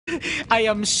I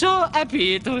am so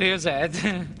happy to hear that.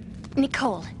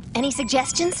 Nicole, any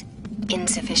suggestions?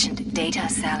 Insufficient data,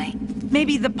 Sally.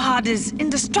 Maybe the pod is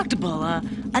indestructible,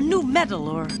 a new metal,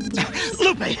 or...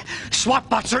 Lupe! SWAT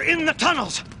bots are in the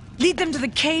tunnels! Lead them to the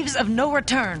caves of no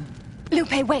return.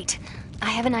 Lupe, wait. I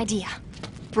have an idea.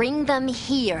 Bring them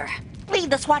here. Leave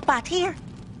the SWAT bot here.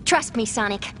 Trust me,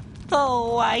 Sonic.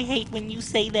 Oh, I hate when you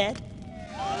say that.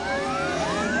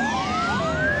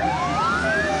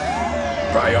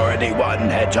 Priority 1,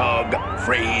 Hedgehog.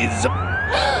 Freeze.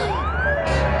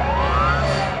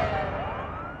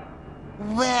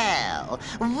 Well,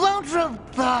 won't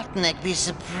Robotnik be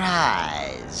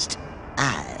surprised?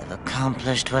 I've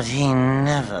accomplished what he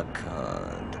never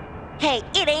could. Hey,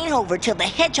 it ain't over till the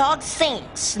Hedgehog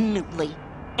sings, Snootly.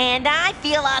 And I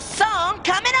feel a song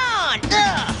coming on!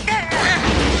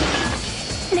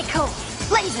 Nicole,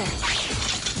 laser!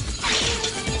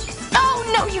 Oh,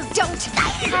 no, you don't!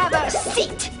 Have a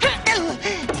seat!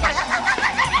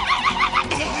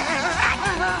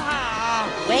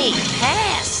 Wait,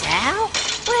 pass, Al?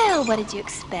 Well, what did you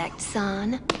expect,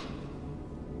 son?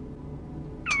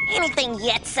 Anything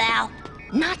yet, Sal?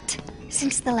 Not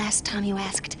since the last time you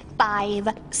asked 5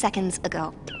 seconds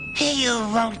ago. You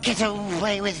won't get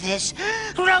away with this.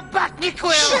 Robotnik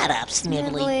will... Shut up,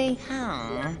 Snivelly.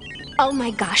 Oh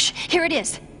my gosh, here it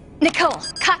is. Nicole,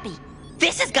 copy.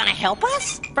 This is gonna help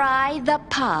us? Fry the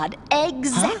pod.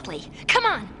 Exactly. Come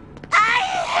on. I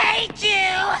hate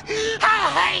you!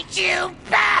 I hate you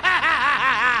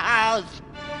both!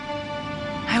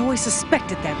 I always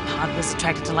suspected that pod was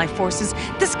attracted to life forces.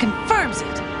 This confirms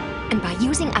it. And by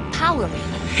using a power ring.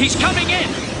 He's coming in!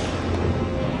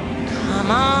 Come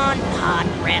on, pod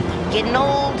rep. I'm getting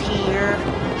old here.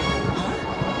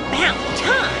 About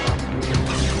time.